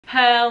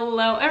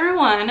Hello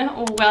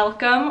everyone,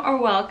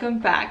 welcome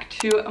back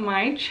to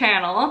my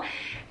channel.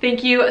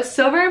 Thank you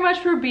so very much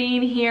for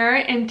being here.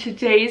 In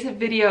today's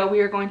video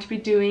we are going to be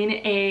doing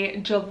a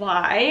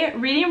July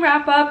reading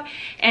wrap up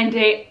and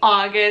a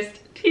August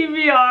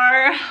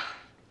TBR.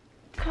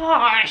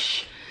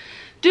 Gosh,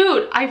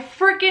 dude, I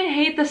freaking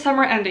hate the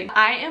summer ending.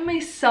 I am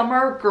a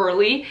summer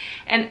girly,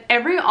 and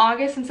every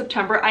August and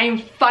September I am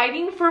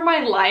fighting for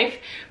my life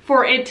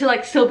for it to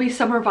like still be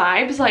summer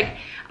vibes. Like,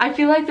 I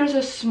feel like there's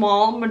a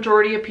small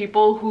majority of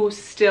people who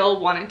still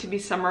want it to be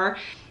summer,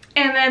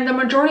 and then the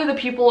majority of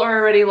the people are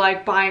already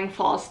like buying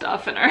fall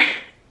stuff and are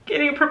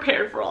getting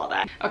prepared for all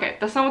that. Okay,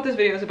 that's not what this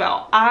video is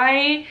about.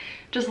 I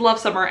just love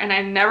summer and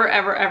I never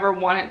ever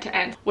want it to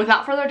end.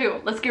 Without further ado,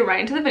 let's get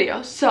right into the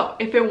video. So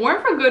if it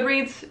weren't for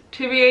Goodreads,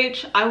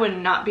 TBH, I would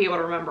not be able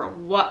to remember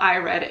what I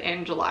read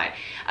in July.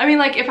 I mean,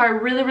 like, if I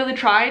really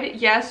tried,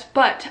 yes,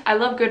 but I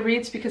love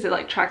Goodreads because it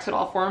like tracks it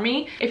all for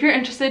me. If you're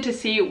interested to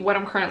see what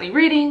I'm currently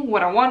reading,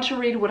 what I want to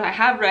read, what I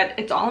have read,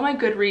 it's all in my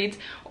Goodreads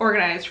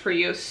organized for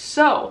you.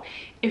 So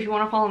if you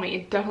want to follow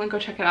me, definitely go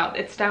check it out.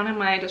 It's down in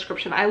my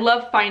description. I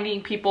love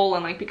finding people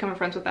and like becoming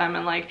friends with them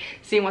and like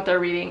seeing what they're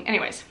reading.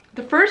 Anyways,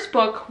 the first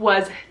book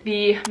was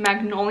The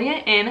Magnolia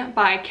Inn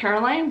by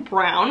Caroline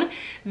Brown.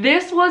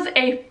 This was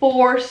a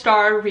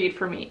 4-star read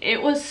for me.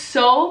 It was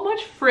so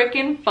much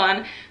freaking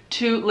fun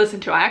to listen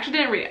to. I actually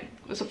didn't read it.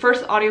 It was the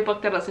first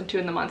audiobook that I listened to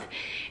in the month.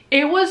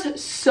 It was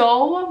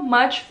so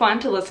much fun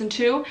to listen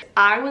to.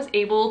 I was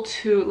able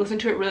to listen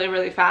to it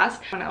really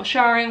fast. When I was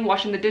showering,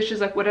 washing the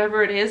dishes, like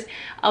whatever it is,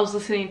 I was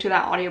listening to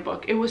that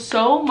audiobook. It was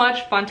so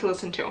much fun to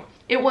listen to.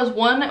 It was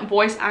one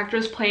voice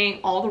actress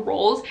playing all the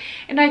roles,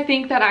 and I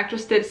think that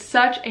actress did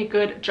such a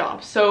good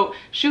job. So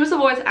she was the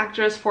voice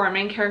actress for our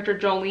main character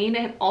Jolene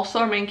and also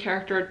our main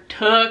character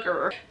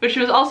Tucker. But she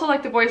was also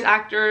like the voice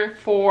actor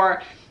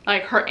for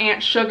like her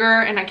aunt Sugar,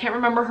 and I can't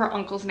remember her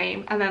uncle's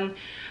name, and then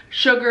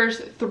Sugar's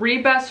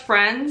 3 best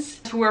friends,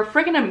 who were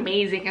freaking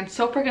amazing and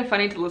so freaking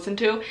funny to listen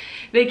to.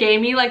 They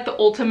gave me like the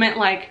ultimate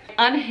like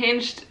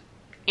unhinged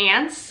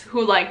aunts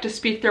who like to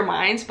speak their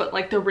minds, but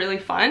like they're really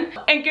fun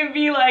and can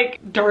be like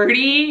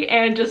dirty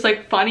and just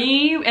like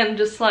funny and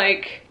just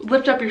like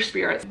lift up your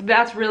spirits.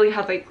 That's really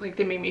how they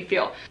made me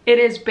feel. It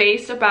is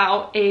based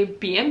about a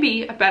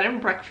B&B, a bed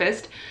and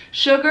breakfast.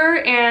 Sugar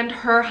and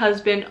her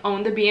husband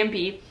own the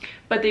B&B,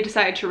 but they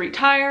decided to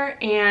retire,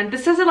 and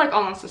this says it like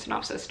all on the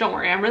synopsis. Don't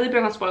worry, I'm really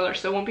big on spoilers,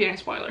 so there won't be any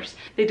spoilers.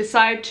 They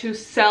decide to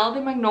sell the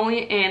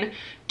Magnolia Inn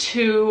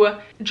to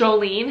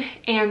Jolene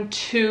and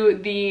to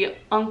the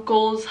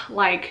uncle's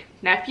like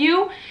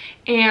nephew,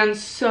 and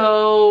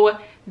so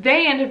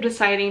they end up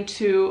deciding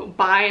to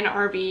buy an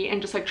RV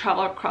and just like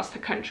travel across the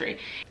country.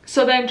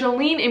 So then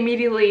Jolene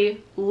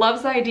immediately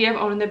loves the idea of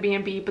owning the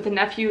B&B, but the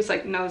nephew is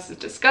like, no, this is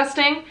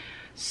disgusting.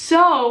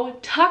 So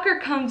Tucker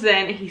comes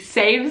in and he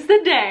saves the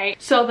day.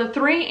 So the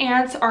 3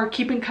 aunts are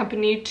keeping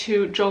company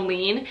to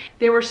Jolene.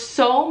 They were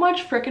so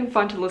much freaking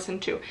fun to listen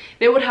to.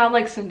 They would have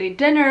like Sunday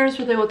dinners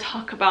where they would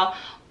talk about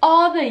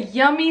all the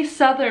yummy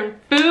southern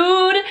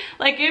food.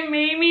 Like, it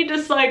made me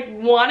just like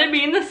want to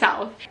be in the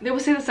South. They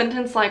would say the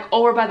sentence like,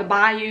 oh, we're by the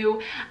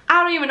bayou.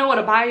 I don't even know what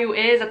a bayou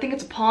is. I think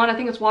it's a pond, I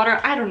think it's water,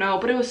 I don't know.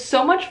 But it was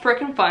so much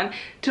freaking fun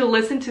to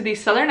listen to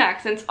these southern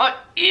accents.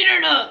 Oh, eat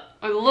it up!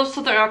 I love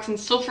southern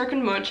accents so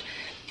freaking much.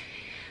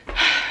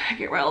 I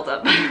get riled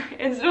up.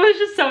 It was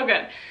just so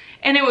good.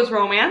 And it was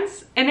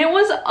romance, and it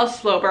was a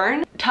slow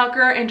burn.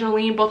 Tucker and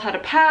Jolene both had a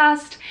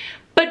past,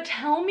 but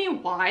tell me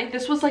why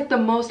this was like the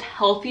most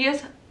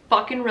healthiest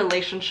fucking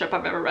relationship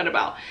I've ever read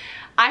about.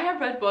 I have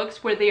read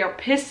books where they are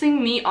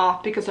pissing me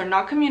off because they're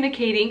not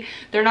communicating,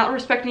 they're not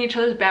respecting each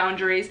other's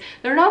boundaries,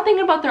 they're not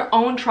thinking about their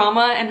own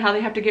trauma and how they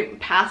have to get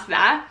past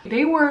that.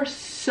 They were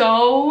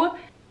so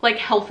like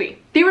healthy.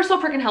 They were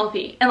so freaking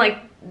healthy. And like,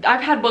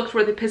 I've had books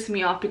where they piss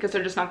me off because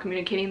they're just not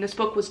communicating. This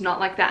book was not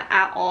like that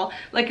at all.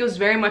 Like, it was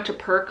very much a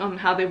perk on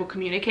how they will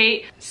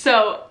communicate.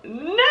 So,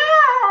 no!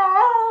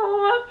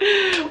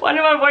 Why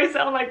did my voice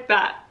sound like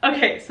that?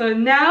 Okay, so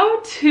now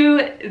to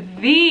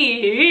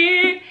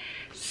the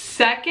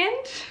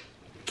second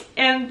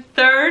and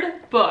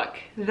third book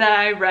that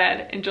I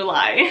read in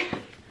July.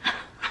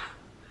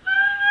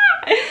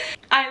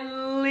 I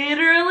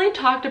literally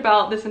talked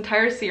about this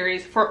entire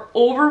series for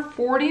over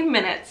 40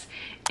 minutes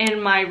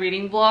in my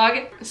reading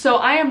vlog, so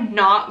I am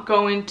not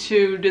going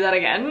to do that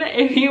again.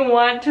 If you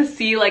want to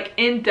see like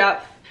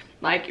in-depth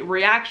like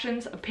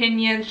reactions,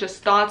 opinions,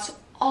 just thoughts,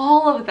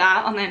 all of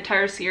that on the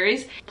entire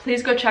series,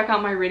 please go check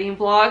out my reading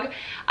vlog.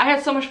 I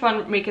had so much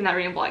fun making that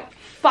reading vlog.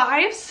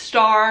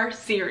 5-star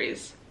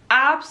series.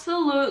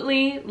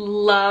 Absolutely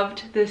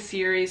loved this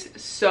series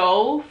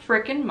so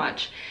freaking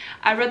much.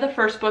 I read the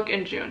first book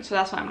in June, so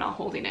that's why I'm not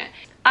holding it.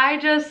 I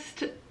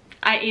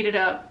ate it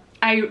up.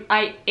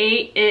 I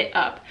ate it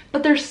up.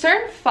 But there's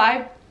certain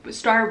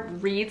 5-star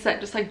reads that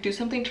just like do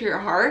something to your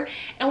heart,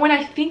 and when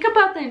I think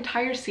about the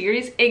entire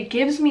series, it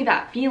gives me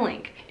that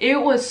feeling. It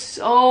was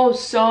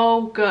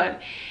so good.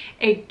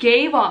 It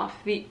gave off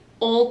the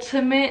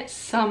ultimate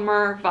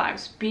summer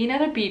vibes. Being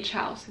at a beach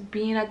house,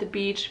 being at the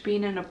beach,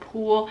 being in a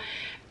pool,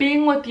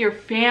 being with your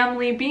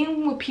family,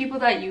 being with people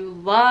that you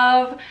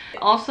love.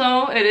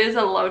 Also, it is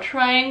a love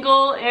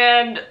triangle,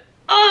 and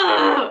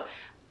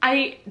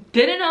I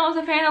didn't know I was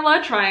a fan of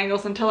love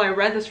triangles until I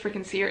read this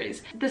freaking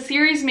series. The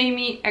series made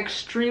me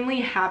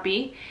extremely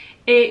happy.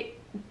 It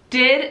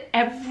did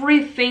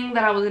everything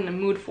that I was in the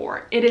mood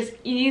for. It is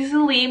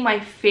easily my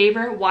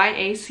favorite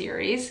YA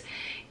series.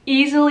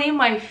 Easily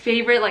my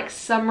favorite like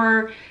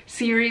summer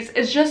series.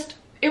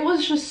 It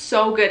was just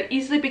so good.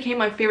 Easily became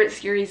my favorite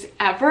series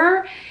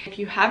ever. If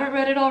you haven't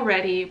read it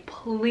already,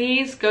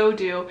 please go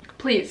do.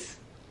 Please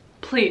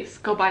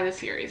go buy the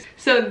series.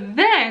 So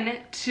then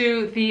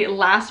to the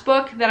last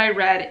book that I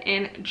read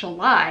in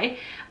July,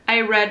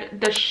 I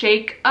read The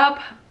Shake Up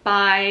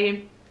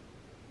by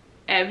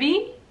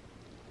Evie,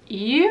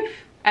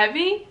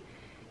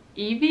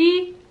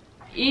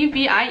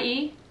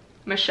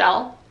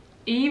 Michelle,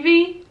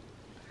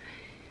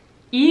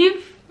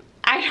 Eve,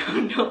 I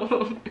don't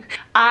know.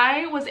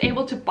 I was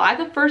able to buy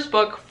the first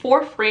book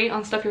for free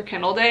on Stuff Your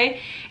Kindle Day,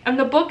 and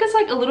the book is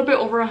like a little bit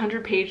over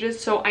 100 pages,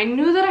 so I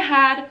knew that I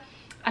had,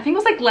 I think it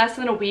was like less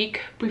than a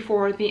week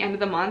before the end of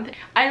the month.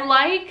 I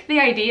like the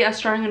idea of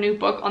starting a new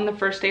book on the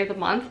first day of the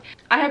month.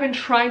 I have been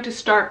trying to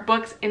start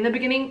books in the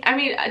beginning. I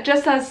mean,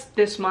 just as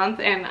this month,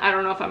 and I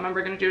don't know if I'm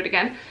ever going to do it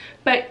again.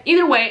 But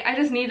either way, I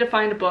just needed to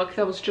find a book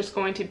that was just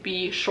going to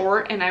be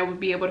short and I would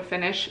be able to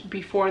finish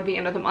before the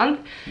end of the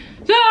month.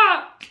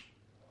 Ah!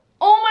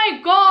 Oh my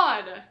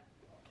god!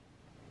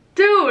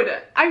 Dude,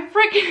 I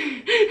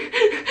freaking...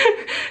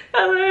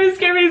 that literally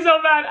scared me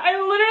so bad. I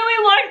literally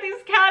locked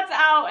these cats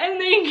out and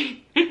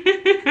they...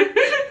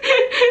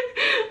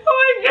 oh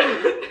my god.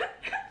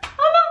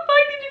 How the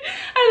fuck did you...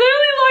 I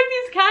literally locked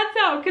these cats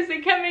out because they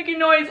kept making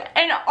noise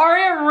and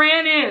Aria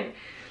ran in.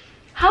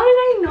 How did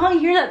I not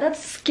hear that? That's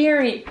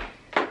scary.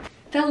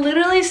 That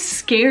literally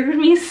scared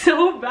me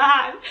so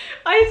bad.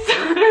 I saw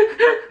her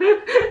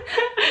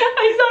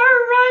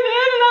run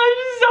in and I was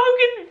just so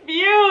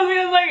confused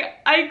because like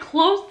I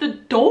closed the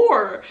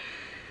door.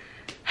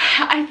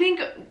 I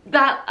think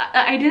that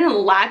I didn't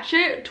latch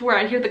it to where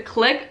I hear the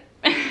click.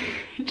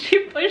 She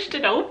pushed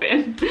it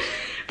open.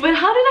 But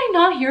how did I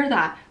not hear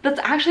that? That's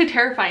actually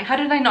terrifying. How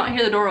did I not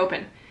hear the door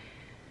open?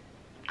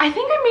 I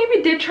think I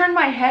maybe did turn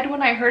my head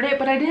when I heard it,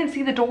 but I didn't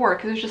see the door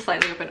because it was just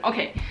slightly open.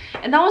 Okay,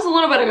 and that was a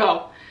little bit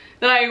ago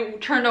that I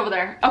turned over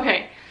there.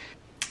 Okay,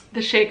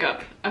 The Shake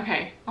Up.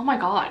 Okay, oh my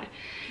god,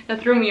 that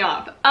threw me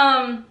off.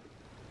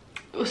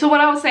 So what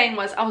I was saying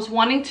was I was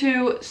wanting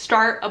to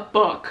start a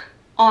book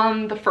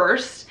on the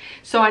 1st,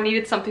 so I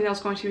needed something that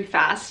was going to be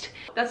fast.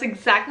 That's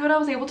exactly what I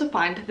was able to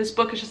find. This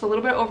book is just a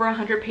little bit over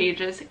 100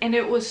 pages and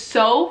it was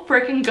so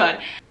freaking good.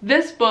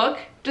 This book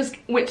just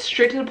went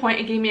straight to the point.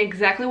 It gave me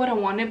exactly what I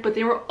wanted, but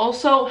they were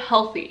also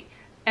healthy,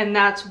 and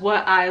that's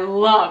what I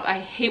love. I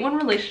hate when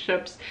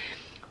relationships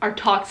are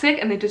toxic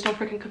and they just don't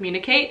freaking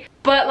communicate.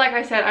 But like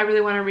I said, I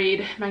really want to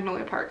read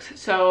Magnolia Parks.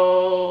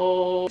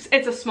 So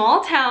it's a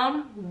small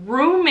town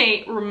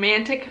roommate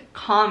romantic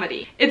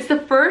comedy. It's the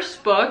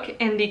first book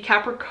in the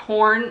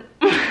Capricorn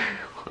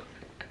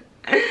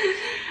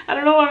I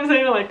don't know why I'm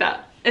saying it like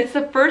that. It's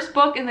the first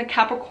book in the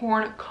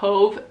Capricorn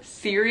Cove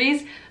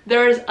series.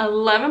 There's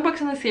 11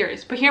 books in the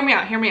series, but hear me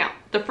out, hear me out.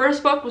 The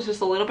first book was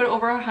just a little bit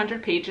over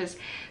 100 pages.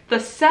 The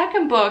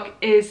second book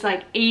is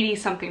like 80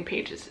 something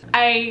pages.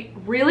 I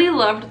really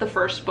loved the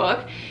first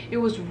book. It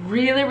was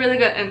really, really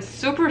good and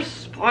super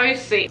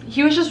spicy.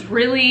 He was just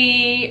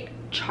really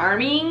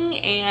charming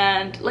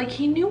and like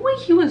he knew what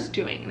he was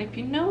doing, and if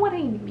you know what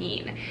I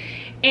mean.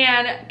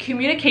 And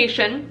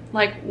communication,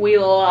 like we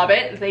love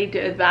it. They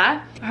did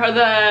that.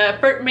 The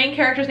main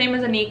character's name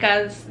is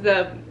Anika.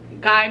 The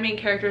guy main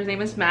character's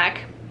name is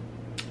Mac.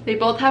 They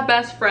both have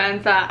best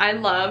friends that I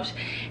loved,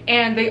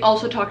 and they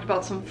also talked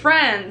about some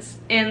friends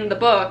in the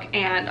book,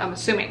 and I'm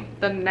assuming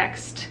the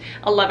next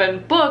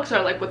 11 books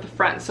are like with the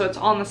friends, so it's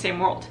all in the same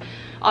world.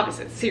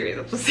 Obviously it's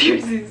a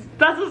series,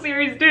 that's what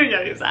series do,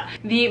 yeah, use that.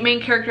 The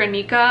main character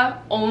Anika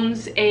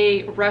owns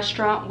a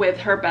restaurant with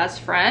her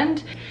best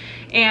friend,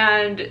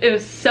 and it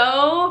was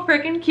so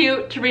freaking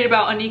cute to read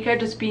about Anika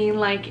just being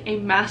like a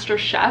master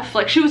chef.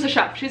 Like she was a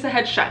chef, she's a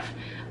head chef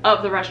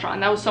of the restaurant,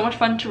 and that was so much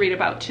fun to read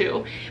about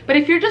too. But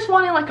if you're just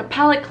wanting like a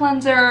palate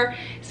cleanser,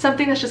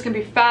 something that's just gonna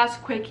be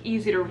fast, quick,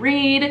 easy to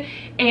read,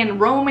 and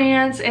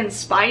romance and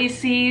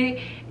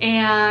spicy,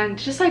 and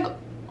just like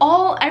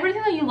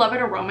everything that you love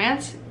in a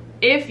romance,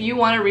 if you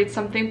want to read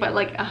something but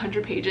like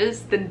 100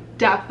 pages, then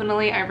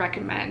definitely I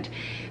recommend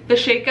The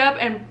Shake Up,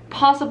 and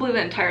possibly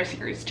the entire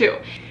series too.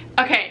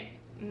 Okay,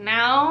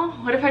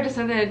 now what if I just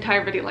did an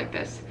entire video like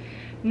this?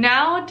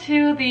 Now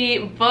to the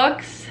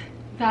books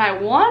that I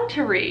want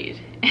to read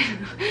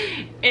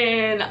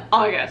in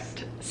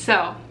August.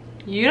 So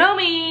you know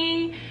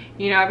me,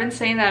 you know I've been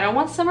saying that I don't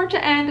want summer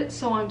to end,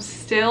 so I'm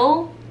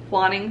still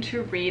wanting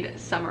to read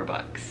summer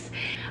books.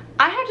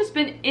 I have just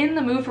been in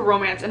the mood for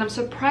romance, and I'm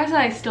surprised that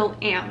I still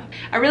am.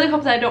 I really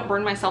hope that I don't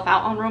burn myself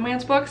out on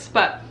romance books,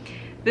 but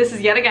this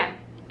is yet again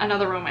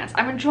another romance.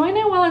 I'm enjoying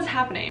it while it's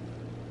happening.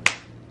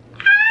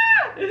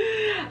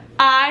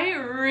 I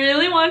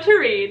really want to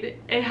read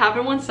It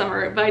Happened One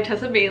Summer by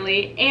Tessa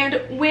Bailey,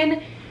 and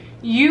when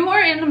you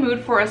are in the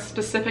mood for a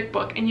specific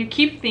book and you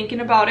keep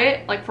thinking about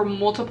it like for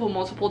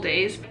multiple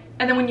days,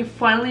 and then when you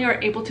finally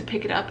are able to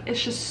pick it up,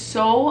 it's just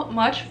so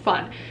much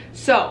fun.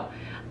 So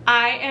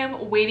I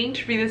am waiting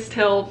to read this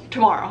till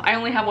tomorrow. I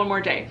only have one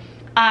more day.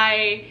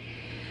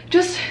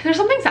 There's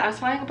something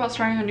satisfying about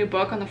starting a new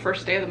book on the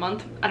first day of the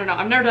month. I don't know,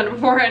 I've never done it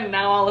before, and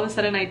now all of a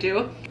sudden I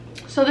do.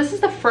 So this is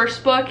the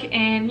first book,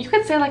 and you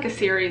could say like a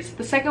series.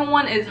 The second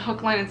one is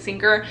Hook, Line, and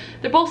Sinker.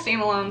 They're both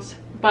standalones,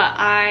 but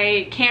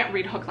I can't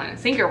read Hook, Line, and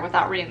Sinker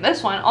without reading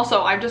this one.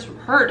 Also, I've just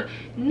heard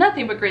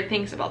nothing but great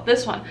things about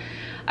this one.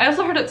 I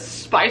also heard it's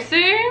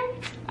spicy.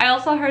 I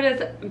also heard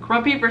it's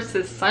Grumpy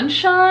versus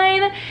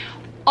Sunshine.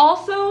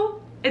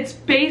 Also, it's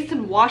based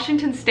in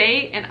Washington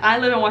State, and I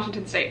live in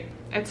Washington State.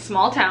 It's a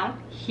small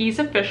town. He's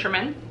a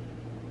fisherman.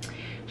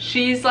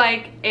 She's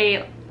like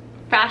a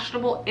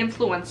fashionable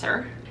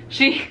influencer.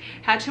 She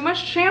had too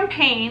much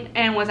champagne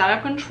and was out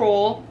of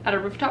control at a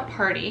rooftop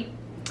party.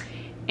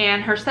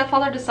 And her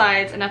stepfather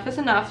decides enough is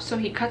enough, so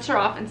he cuts her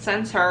off and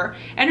sends her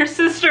and her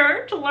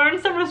sister to learn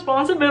some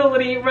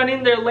responsibility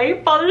running their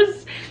late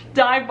father's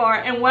dive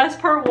bar in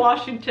Westport,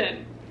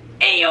 Washington.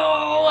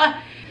 Ayo!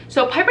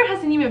 So Piper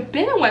hasn't even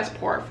been in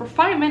Westport for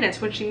 5 minutes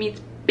when she meets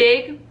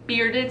big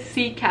bearded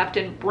sea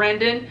captain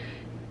Brendan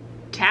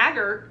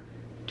Taggart,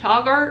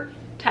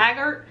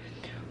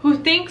 who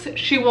thinks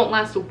she won't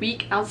last a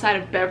week outside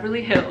of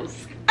Beverly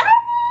Hills.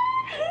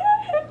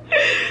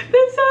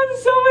 This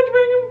sounds so much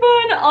freaking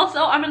fun.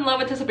 Also, I'm in love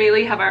with Tessa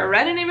Bailey. Have I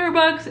read any of her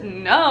books?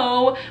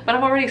 No, but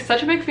I'm already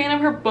such a big fan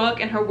of her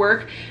book and her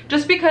work,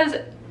 just because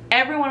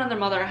everyone and their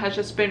mother has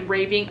just been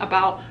raving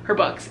about her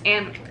books,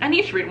 and I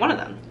need to read one of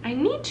them. I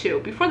need to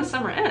before the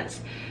summer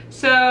ends.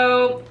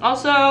 So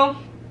also,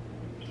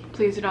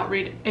 please do not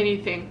read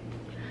anything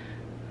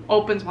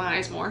opens my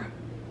eyes more.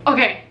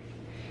 Okay,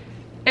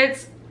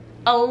 it's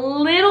a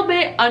little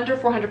bit under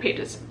 400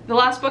 pages. The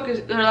last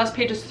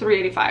page is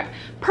 385.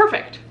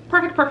 Perfect.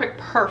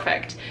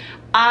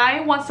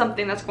 I want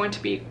something that's going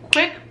to be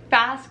quick,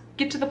 fast,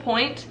 get to the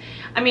point.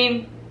 I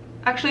mean,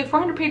 actually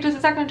 400 pages,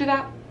 is that going to do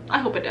that? I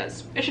hope it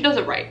does. If she does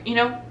it right, you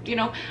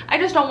know. I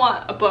just don't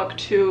want a book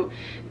to,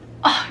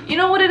 you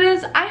know what it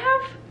is? I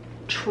have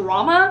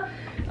trauma.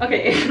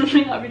 Okay, let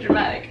me not be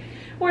dramatic.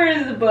 Where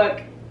is the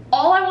book?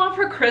 All I Want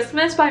for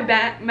Christmas by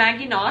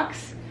Maggie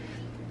Knox.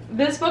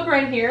 This book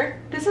right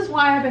here, this is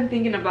why I've been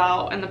thinking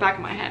about in the back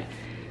of my head.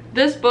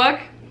 This book,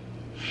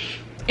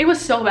 it was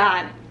so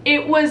bad.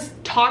 It was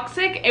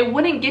toxic. It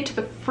wouldn't get to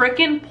the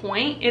freaking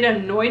point. It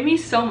annoyed me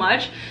so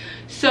much.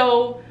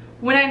 So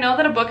when I know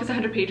that a book is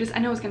 100 pages, I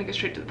know it's gonna get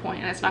straight to the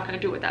point and it's not gonna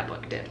do what that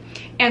book did.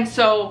 And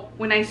so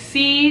when I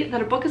see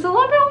that a book is a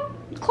little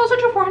bit closer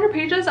to 400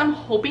 pages, I'm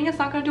hoping it's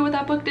not gonna do what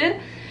that book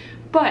did.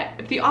 But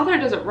if the author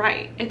does it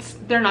right,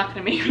 they're not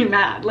gonna make me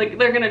mad. Like, if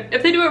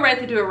they do it right,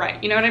 they do it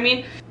right. You know what I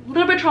mean? A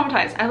little bit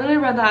traumatized. I literally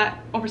read that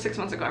over 6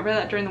 months ago. I read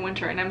that during the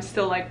winter, and I'm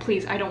still like,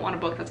 please, I don't want a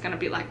book that's gonna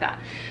be like that.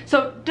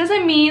 So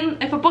doesn't mean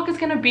if a book is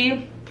gonna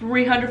be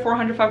 300,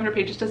 400, 500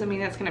 pages, doesn't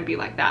mean that's gonna be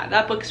like that.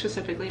 That book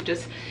specifically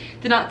just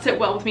did not sit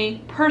well with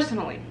me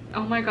personally.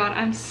 Oh my God,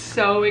 I'm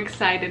so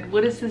excited.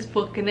 What is this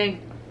book gonna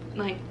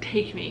like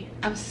take me?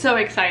 I'm so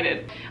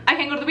excited. I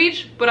can't go to the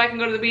beach, but I can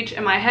go to the beach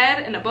in my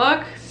head in a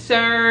book.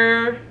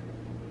 So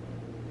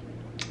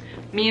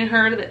me and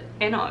her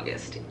in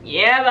August.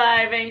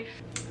 Yeah, baby.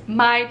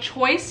 My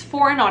choice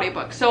for an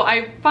audiobook. So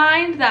I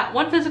find that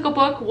one physical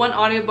book, one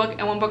audiobook,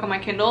 and one book on my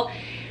Kindle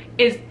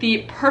is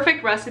the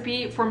perfect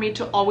recipe for me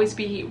to always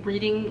be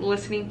reading,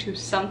 listening to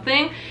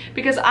something,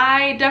 because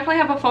I definitely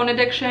have a phone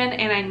addiction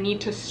and I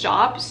need to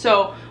stop.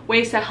 So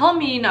ways to help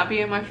me not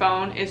be on my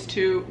phone is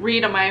to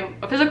read on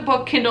a physical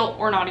book, Kindle,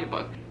 or an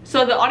audiobook.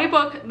 So the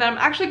audiobook that I'm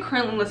actually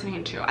currently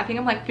listening to, I think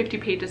I'm like 50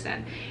 pages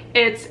in.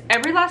 It's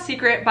Every Last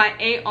Secret by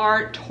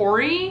A.R.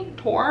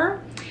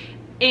 Tor.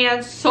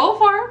 And so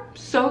far,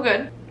 so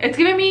good. It's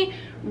giving me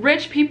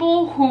rich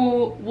people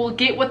who will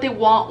get what they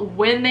want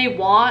when they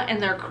want,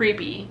 and they're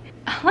creepy.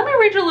 Let me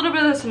read you a little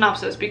bit of the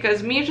synopsis,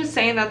 because me just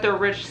saying that they're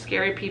rich,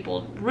 scary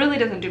people really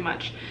doesn't do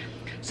much.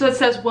 So it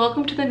says,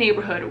 welcome to the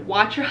neighborhood.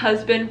 Watch your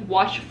husband,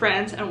 watch your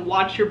friends, and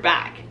watch your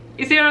back.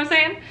 You see what I'm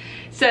saying?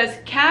 It says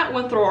Cat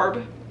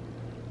Winthrop,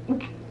 there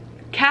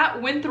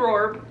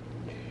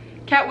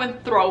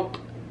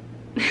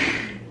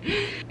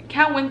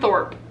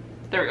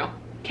we go.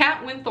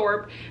 Cat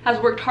Winthrop has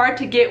worked hard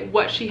to get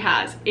what she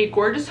has: a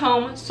gorgeous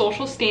home,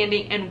 social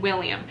standing, and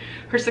William,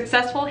 her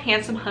successful,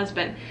 handsome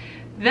husband.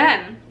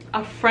 Then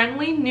a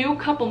friendly new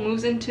couple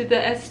moves into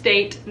the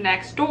estate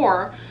next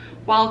door.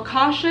 While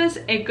cautious,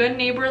 a good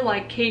neighbor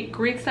like Kate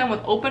greets them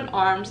with open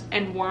arms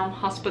and warm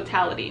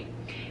hospitality.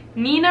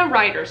 Nina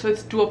Ryder, so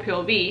it's dual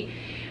POV,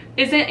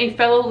 isn't a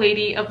fellow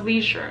lady of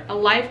leisure, a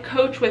life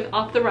coach with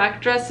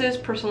off-the-rack dresses,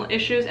 personal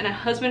issues, and a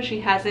husband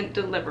she hasn't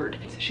delivered.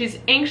 She's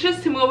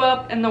anxious to move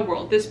up in the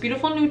world. This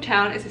beautiful new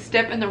town is a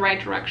step in the right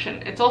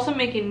direction. It's also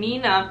making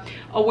Nina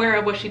aware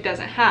of what she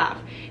doesn't have,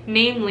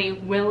 namely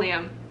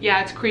William.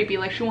 Yeah, it's creepy,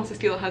 like she wants to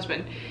steal a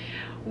husband.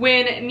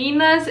 When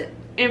Nina's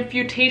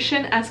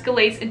infatuation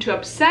escalates into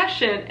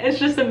obsession, it's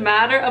just a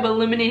matter of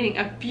eliminating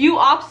a few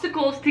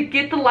obstacles to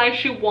get the life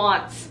she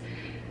wants.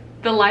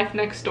 The life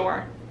next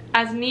door.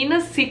 As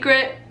Nina's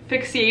secret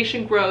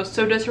fixation grows,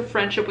 so does her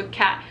friendship with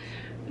Kat.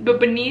 But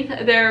beneath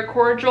their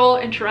cordial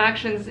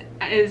interactions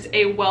is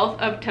a wealth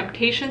of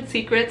temptation,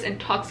 secrets, and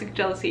toxic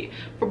jealousy.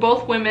 For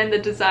both women, the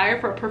desire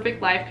for a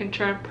perfect life can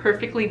turn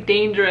perfectly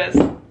dangerous.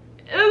 Isn't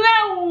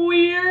that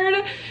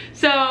weird?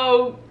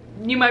 So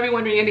you might be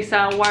wondering,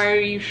 Anissa, why are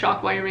you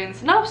shocked while you're reading the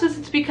synopsis?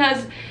 It's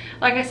because,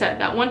 like I said,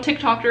 that one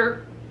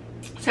TikToker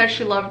said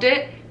she loved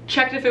it,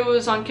 checked if it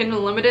was on Kindle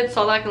Unlimited,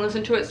 saw that I can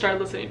listen to it, started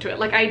listening to it.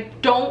 Like, I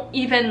don't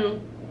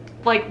even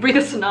like read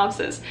the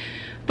synopsis.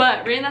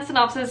 But reading that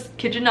synopsis,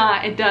 kid you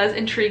not, it does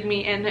intrigue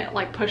me and it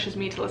like pushes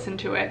me to listen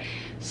to it.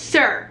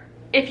 Sir,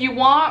 if you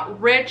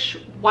want rich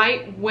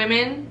white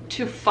women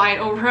to fight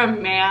over a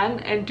man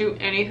and do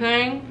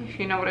anything, if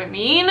you know what I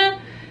mean,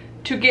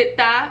 to get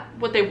that,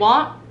 what they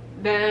want,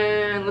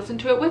 then listen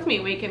to it with me.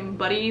 We can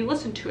buddy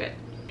listen to it.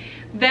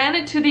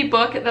 Then to the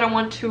book that I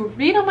want to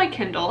read on my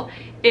Kindle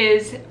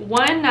is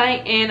One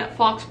Night in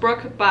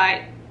Foxbrook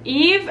by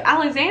Eve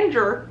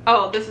Alexander.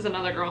 Oh, this is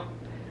another girl.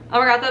 Oh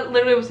my god, that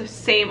literally was the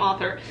same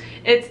author.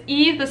 It's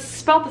Eve,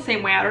 spelled the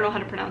same way, I don't know how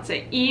to pronounce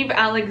it. Eve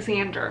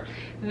Alexander.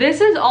 This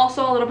is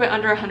also a little bit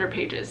under 100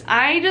 pages.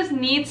 I just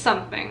need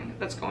something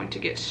that's going to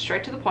get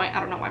straight to the point. I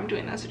don't know why I'm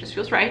doing this, it just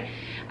feels right.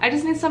 I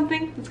just need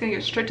something that's gonna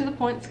get straight to the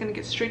point, it's gonna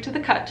get straight to the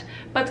cut,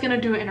 but it's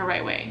gonna do it in a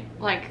right way,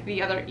 like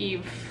the other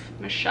Eve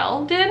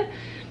Michelle did.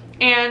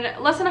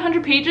 And less than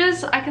 100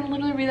 pages, I can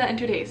literally read that in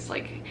 2 days.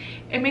 Like,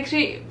 it makes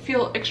me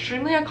feel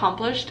extremely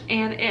accomplished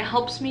and it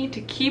helps me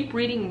to keep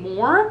reading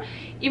more,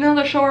 even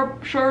though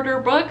they're shorter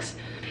books.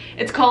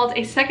 It's called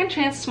A Second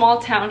Chance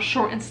Small Town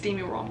Short and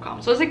Steamy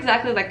Rom-Com. So it's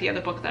exactly like the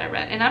other book that I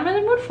read and I'm in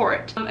the mood for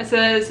it. It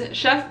says,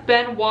 Chef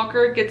Ben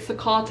Walker gets the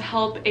call to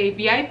help a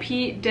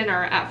VIP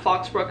dinner at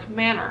Foxbrook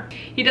Manor.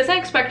 He doesn't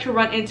expect to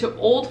run into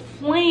old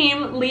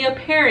flame Leah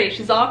Perry.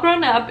 She's all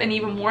grown up and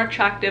even more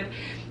attractive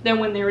than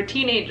when they were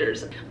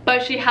teenagers.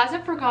 But she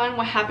hasn't forgotten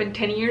what happened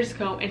 10 years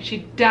ago and she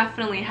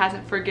definitely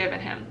hasn't forgiven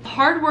him.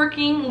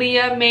 Hardworking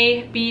Leah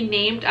may be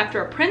named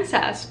after a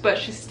princess, but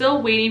she's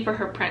still waiting for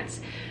her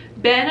prince.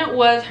 Ben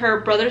was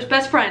her brother's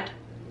best friend.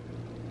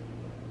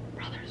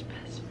 Brother's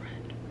best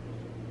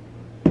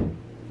friend.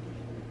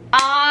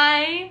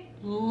 I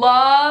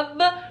love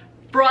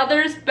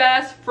Brother's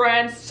Best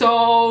Friend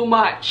so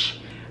much.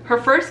 Her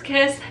first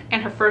kiss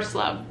and her first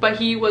love, but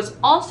he was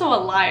also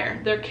a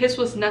liar. Their kiss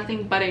was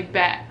nothing but a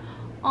bet.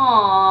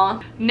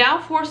 Aww. Now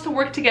forced to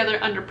work together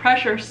under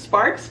pressure,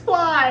 sparks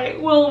fly.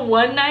 Will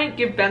one night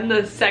give Ben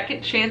the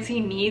second chance he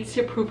needs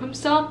to prove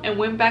himself and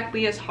win back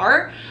Leah's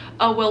heart?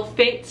 Or will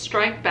fate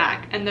strike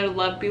back and their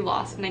love be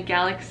lost in a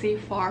galaxy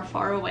far,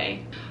 far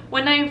away?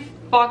 One Night in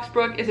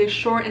Foxbrook is a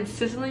short and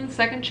sizzling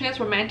second chance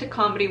romantic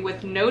comedy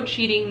with no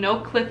cheating, no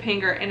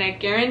cliffhanger, and a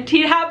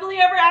guaranteed happily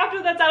ever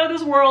after that's out of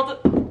this world.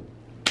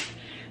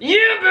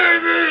 Yeah,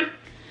 baby!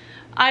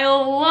 I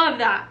love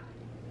that.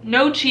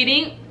 No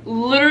cheating.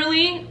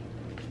 Literally,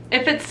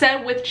 if it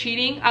said with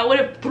cheating, I would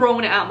have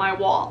thrown it at my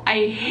wall.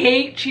 I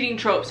hate cheating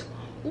tropes.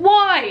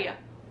 Why?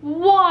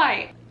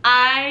 Why?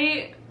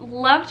 I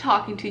love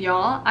talking to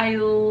y'all. I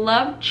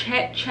love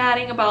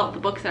chatting about the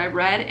books that I've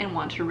read and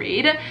want to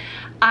read.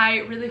 I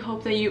really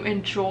hope that you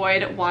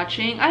enjoyed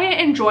watching. I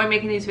enjoy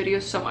making these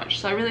videos so much,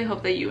 so I really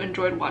hope that you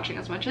enjoyed watching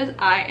as much as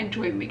I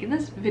enjoyed making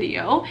this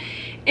video.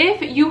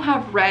 If you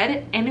have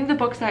read any of the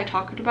books that I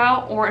talked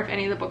about, or if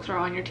any of the books are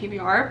on your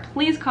TBR,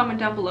 please comment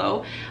down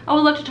below. I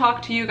would love to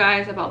talk to you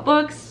guys about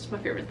books. It's my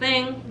favorite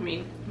thing. I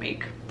mean,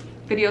 make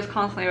videos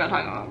constantly about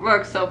talking about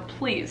books, so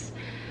please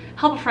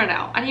help a friend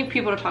out. I need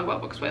people to talk about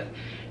books with.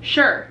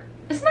 Sure,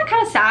 isn't that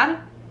kind of sad?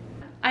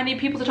 I need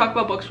people to talk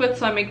about books with,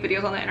 so I make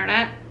videos on the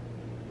internet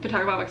to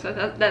talk about books.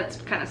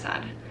 That's kind of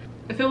sad.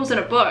 If it was in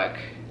a book,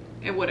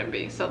 it wouldn't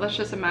be. So let's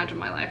just imagine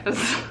my life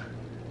as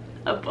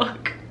a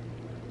book.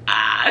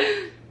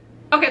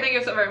 Okay, thank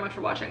you so very much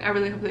for watching. I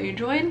really hope that you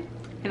enjoyed,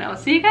 and I will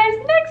see you guys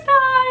next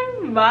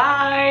time.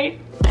 Bye.